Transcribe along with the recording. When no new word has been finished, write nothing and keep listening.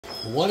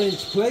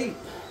1-inch plate.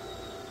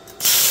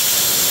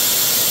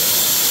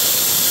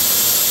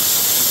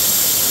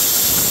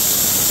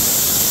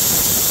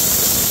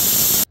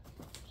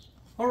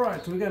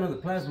 Alright, so we got another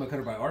plasma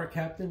cutter by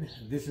Arccaptain.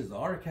 This is the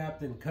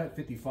Arccaptain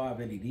Cut55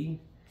 LED.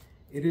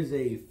 It is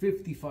a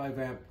 55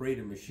 amp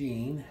rated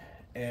machine,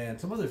 and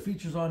some other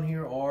features on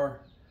here are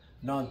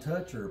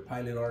non-touch or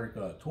pilot arc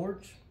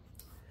torch.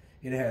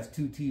 It has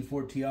 2T,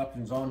 4T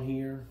options on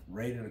here,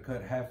 rated to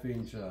cut 1/2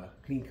 inch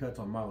clean cuts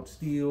on mild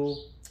steel.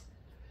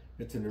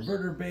 It's an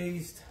inverter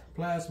based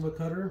plasma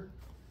cutter,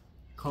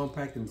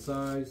 compact in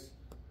size.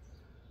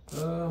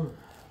 Other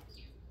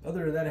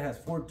than that, it has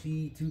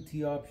 4T,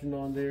 2T option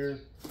on there.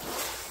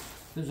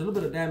 There's a little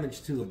bit of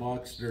damage to the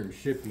box during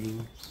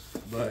shipping,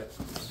 but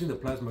I think the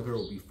plasma cutter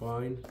will be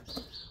fine.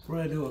 We're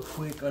gonna do a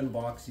quick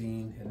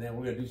unboxing, and then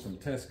we're gonna do some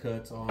test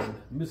cuts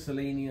on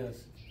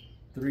miscellaneous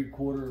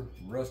 3/4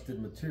 rusted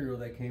material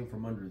that came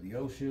from under the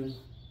ocean.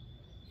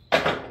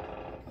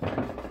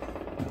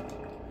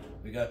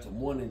 We got some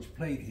 1-inch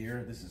plate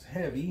here. This is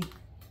heavy.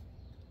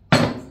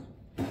 And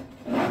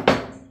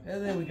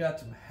then we got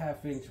some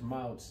 1/2 inch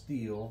mild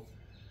steel,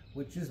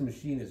 which this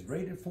machine is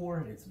rated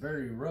for. It's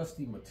very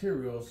rusty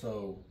material,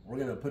 so we're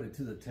gonna put it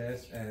to the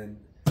test and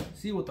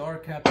see what the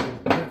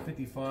Arccaptain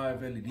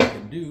Cut55 LED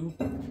can do.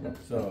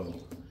 So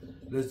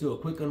let's do a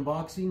quick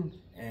unboxing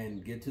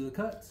and get to the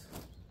cuts.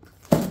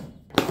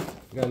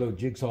 Got a little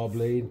jigsaw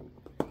blade.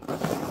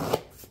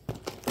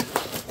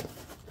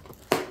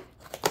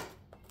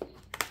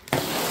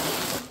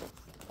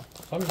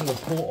 So I'm just gonna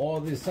pull all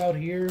this out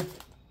here.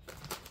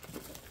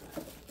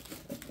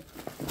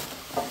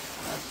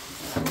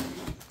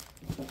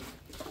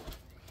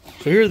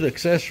 So here are the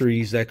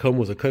accessories that come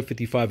with a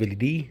Cut55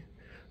 LED.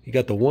 You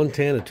got the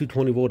 110 and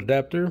 220 volt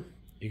adapter.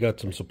 You got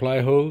some supply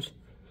hose.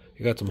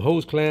 You got some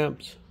hose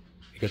clamps.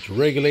 You got your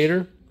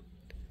regulator,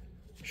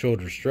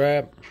 shoulder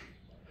strap,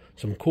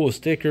 some cool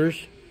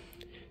stickers,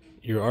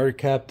 your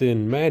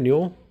Arccaptain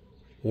manual,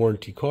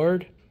 warranty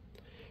card.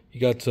 You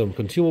got some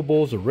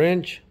consumables, a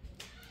wrench,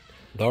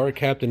 the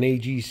Arccaptain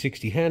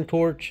AG60 hand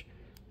torch,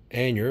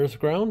 and your earth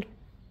ground.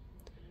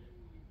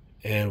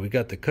 And we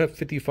got the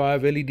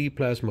Cut55 LED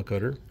plasma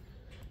cutter.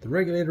 The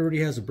regulator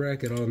already has a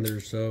bracket on there,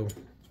 so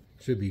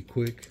should be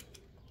quick.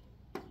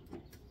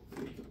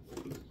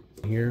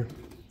 Here.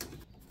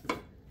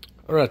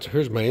 Alright, so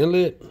here's my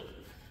inlet.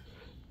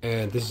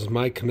 And this is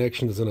my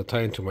connection that's going to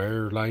tie into my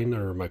air line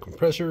or my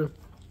compressor.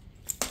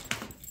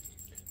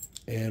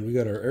 And we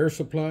got our air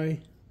supply.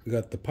 We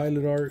got the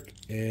pilot arc,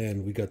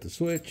 and we got the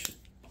switch.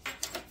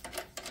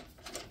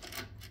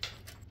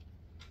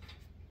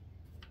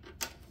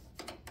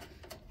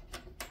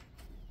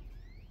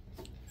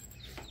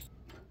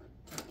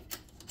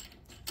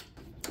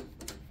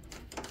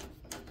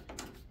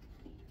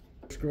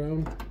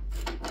 Ground.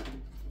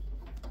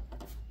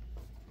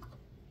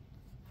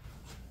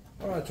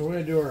 Alright, so we're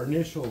going to do our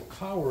initial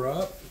power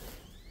up,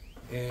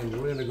 and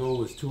we're going to go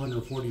with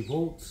 240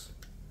 volts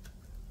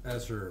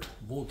as our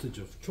voltage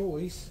of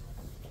choice.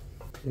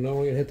 So now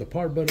we're going to hit the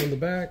power button on the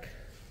back.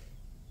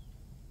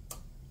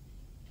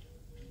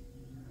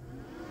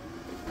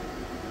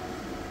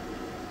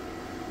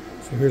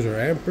 So here's our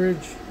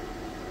amperage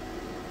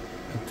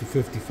up to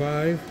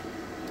 55.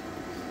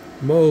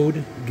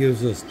 Mode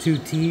gives us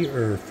 2T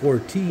or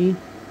 4T,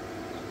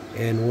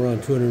 and we're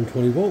on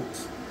 220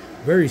 volts.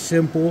 Very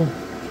simple.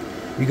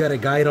 You got a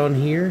guide on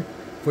here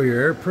for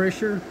your air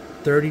pressure,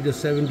 30 to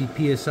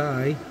 70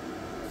 psi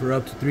for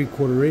up to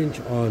 3/4 inch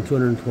on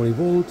 220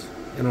 volts,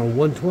 and on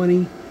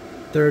 120,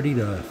 30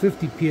 to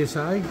 50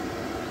 psi.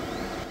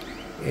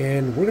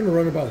 And we're gonna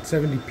run about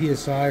 70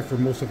 psi for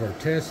most of our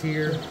tests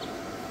here.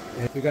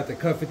 And we got the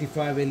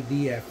Cut55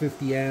 LED at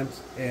 50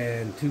 amps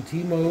and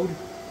 2T mode.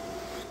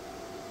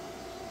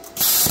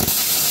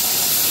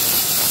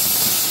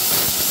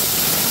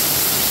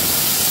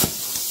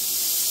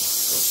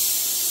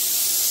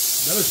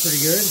 That looks pretty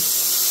good.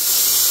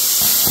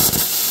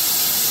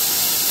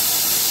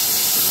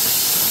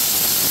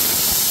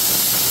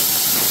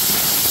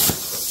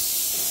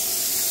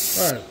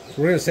 Alright, so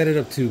we're going to set it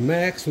up to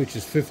max, which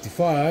is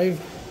 55.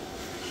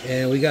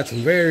 And we got some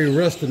very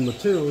rusted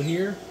material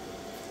here.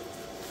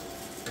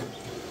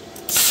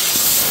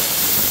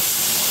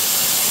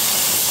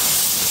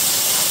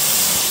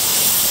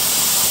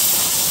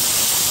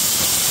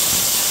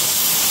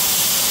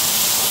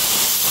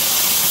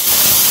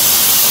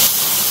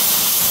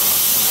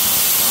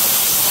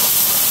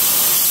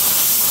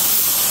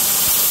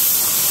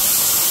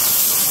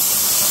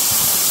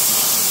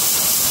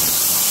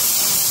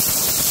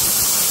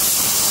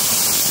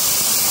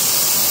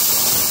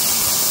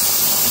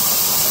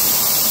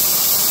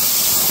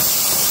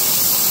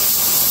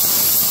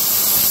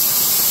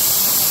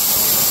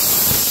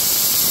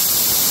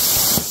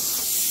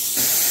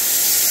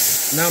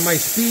 Now my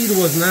speed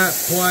was not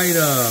quite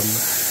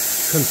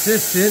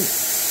consistent,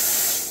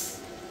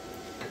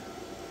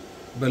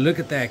 but look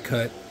at that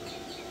cut.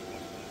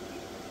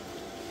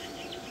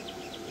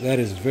 That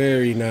is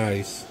very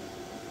nice.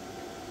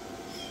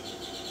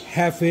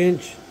 1/2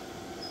 inch,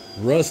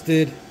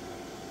 rusted.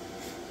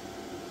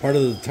 Part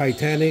of the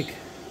Titanic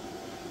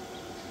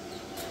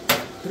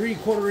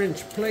 3/4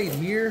 inch plate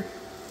here.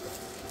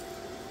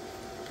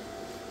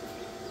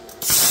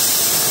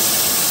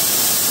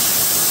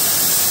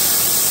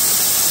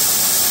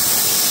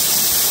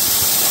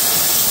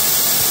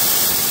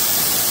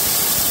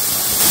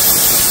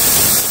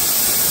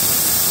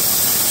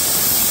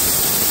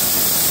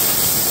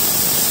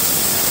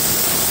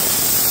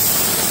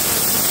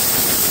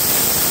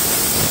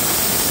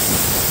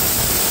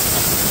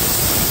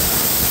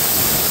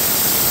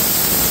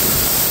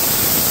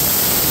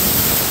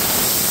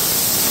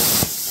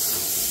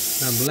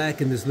 I'm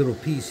blacking this little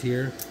piece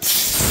here.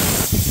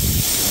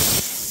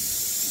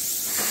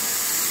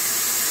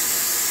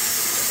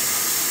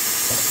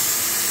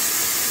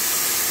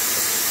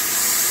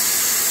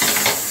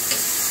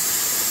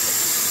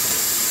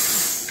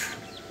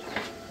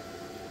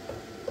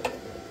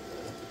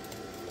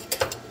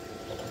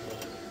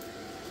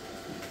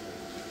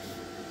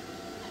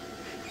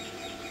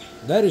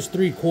 That is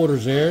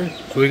 3/4 there.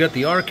 So we got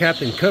the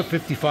Arccaptain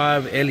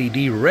Cut55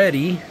 LED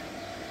ready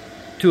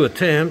to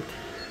attempt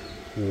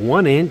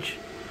 1 inch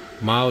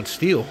mild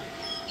steel.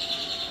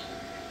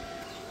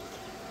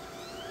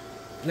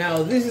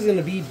 Now this is going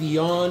to be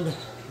beyond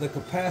the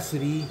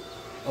capacity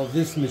of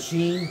this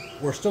machine.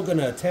 We're still going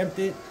to attempt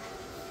it.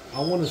 I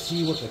want to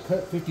see what the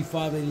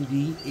Cut55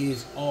 LED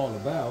is all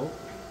about.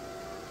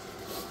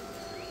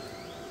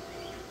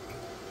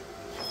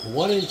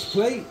 1 inch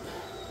plate.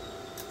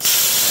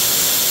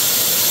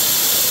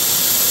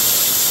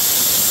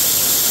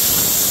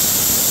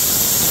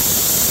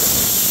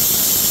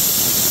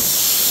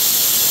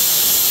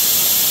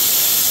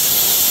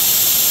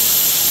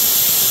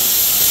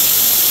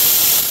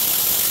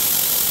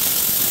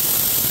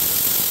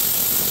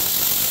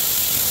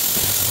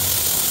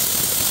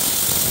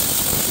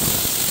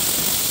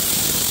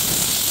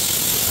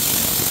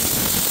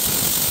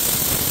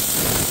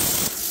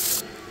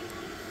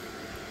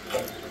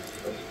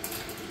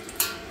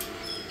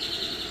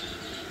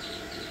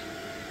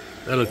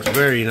 That looks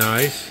very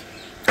nice.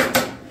 As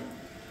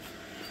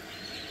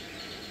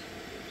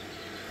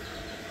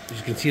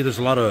you can see, there's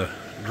a lot of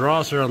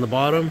dross here on the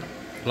bottom,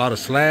 a lot of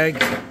slag.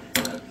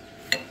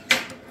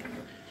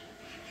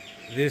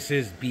 This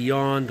is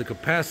beyond the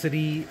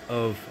capacity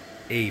of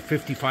a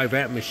 55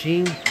 amp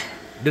machine.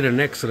 Did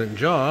an excellent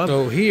job.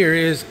 So here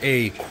is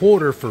a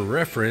 1/4 for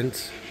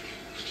reference.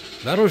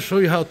 That'll show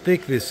you how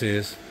thick this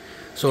is.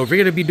 So if you're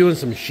gonna be doing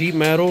some sheet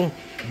metal,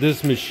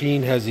 this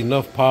machine has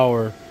enough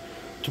power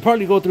to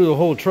probably go through the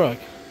whole truck.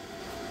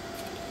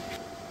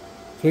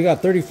 So we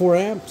got 34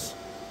 amps,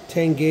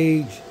 10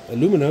 gauge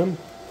aluminum.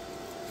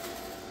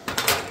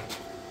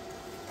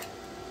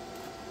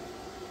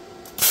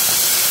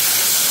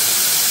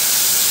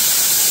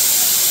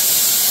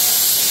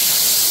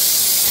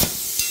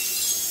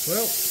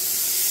 Well,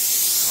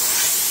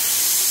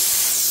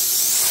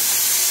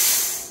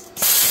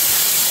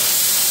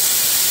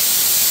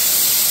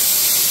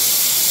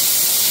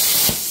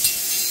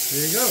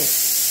 there you go.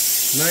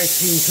 Nice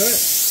clean cut.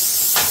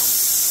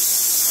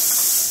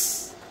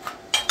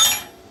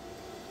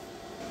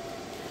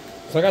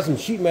 So I got some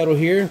sheet metal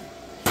here,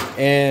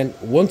 and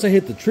once I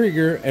hit the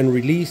trigger and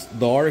release,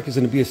 the arc is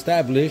going to be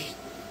established,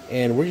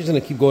 and we're just going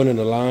to keep going in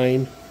a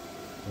line.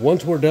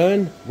 Once we're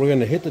done, we're going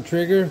to hit the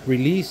trigger,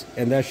 release,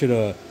 and that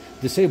should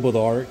disable the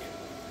arc.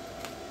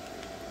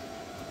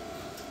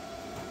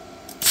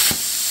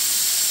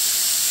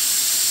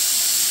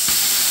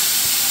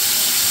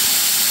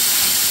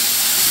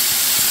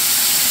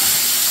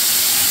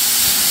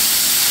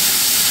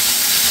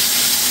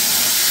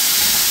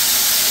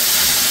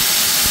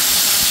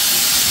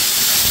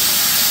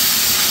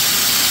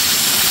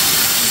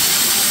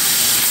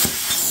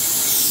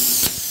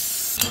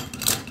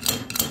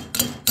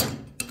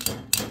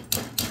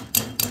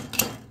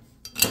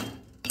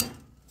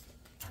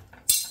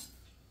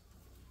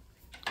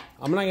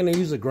 I'm not going to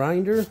use a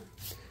grinder.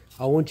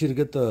 I want you to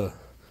get the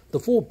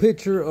full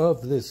picture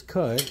of this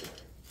cut.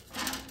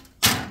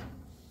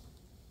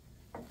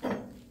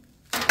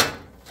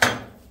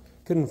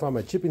 Couldn't find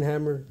my chipping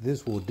hammer.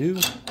 This will do.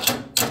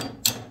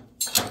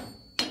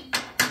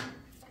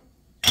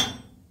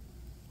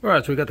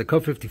 Alright, so we got the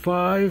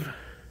Cut55.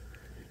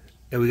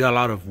 And we got a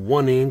lot of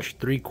 1 inch,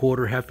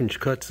 3/4, 1/2 inch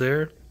cuts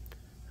there.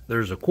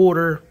 There's a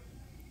 1/4.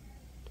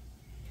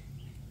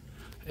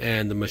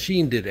 And the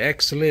machine did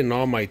excellent in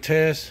all my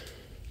tests.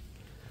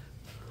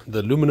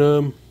 The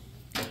aluminum,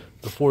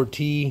 the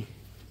 4T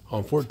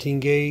on 14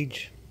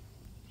 gauge.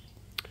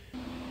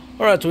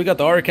 Alright, so we got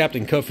the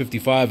Arccaptain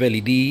Cut55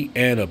 LED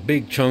and a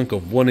big chunk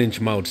of 1 inch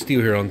mild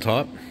steel here on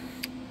top.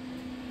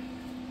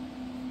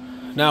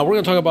 Now we're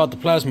going to talk about the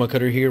plasma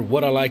cutter here,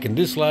 what I like and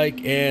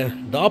dislike.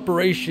 And the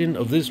operation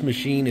of this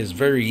machine is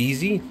very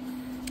easy.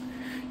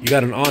 You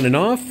got an on and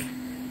off.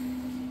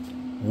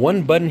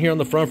 One button here on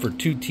the front for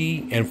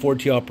 2T and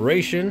 4T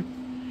operation.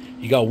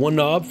 You got one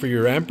knob for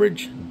your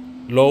amperage,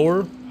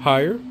 lower,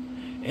 higher,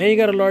 and you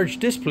got a large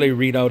display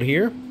readout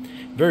here,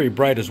 very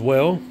bright as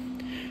well.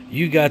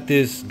 You got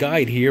this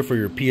guide here for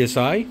your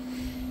PSI.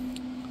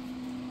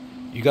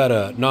 You got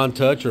a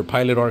non-touch or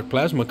pilot arc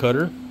plasma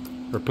cutter.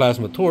 or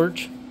plasma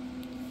torch.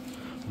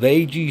 The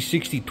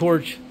AG60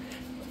 torch.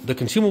 The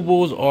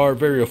consumables are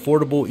very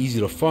affordable, easy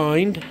to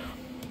find.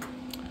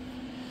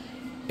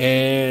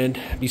 And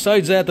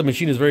besides that, the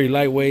machine is very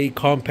lightweight,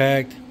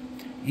 compact,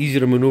 easy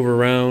to maneuver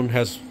around,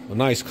 has a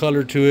nice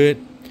color to it.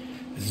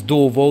 It's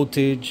dual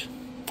voltage,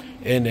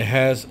 and it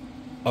has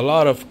a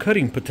lot of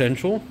cutting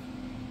potential.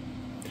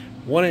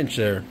 1 inch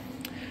there.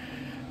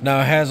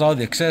 Now it has all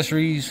the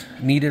accessories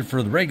needed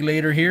for the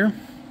regulator here.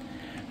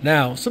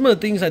 Now, some of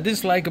the things I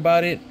dislike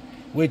about it,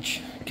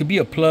 which could be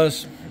a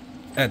plus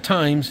at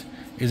times,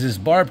 is this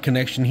barb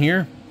connection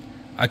here.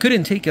 I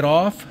couldn't take it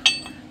off,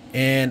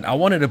 and I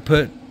wanted to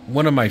put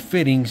one of my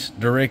fittings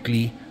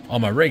directly on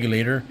my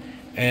regulator,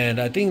 and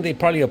I think they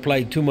probably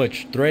applied too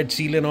much thread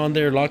sealant on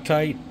there,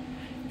 Loctite,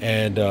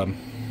 and I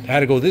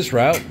had to go this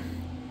route.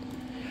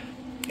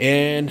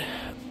 And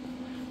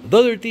the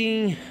other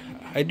thing,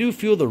 I do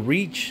feel the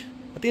reach,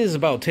 I think it's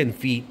about 10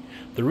 feet.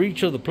 The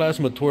reach of the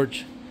plasma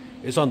torch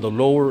is on the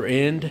lower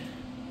end.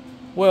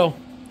 Well,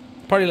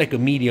 probably like a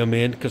medium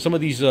end, because some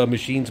of these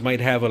machines might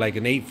have like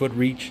an 8-foot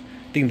reach.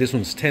 I think this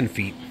one's 10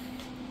 feet.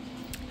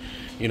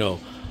 You know,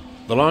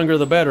 the longer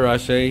the better, I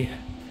say.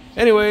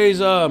 Anyways,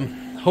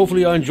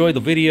 hopefully you enjoyed the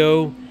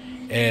video,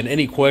 and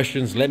any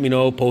questions, let me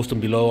know, post them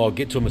below. I'll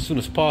get to them as soon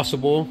as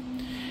possible.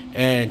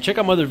 And check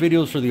out my other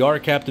videos for the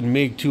Arccaptain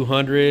MiG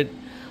 200,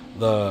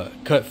 the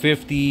Cut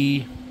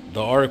 50,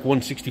 the Arc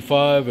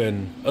 165,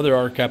 and other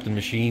Arccaptain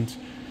machines.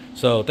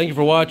 So thank you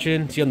for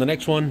watching. See you on the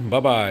next one. Bye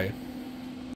bye.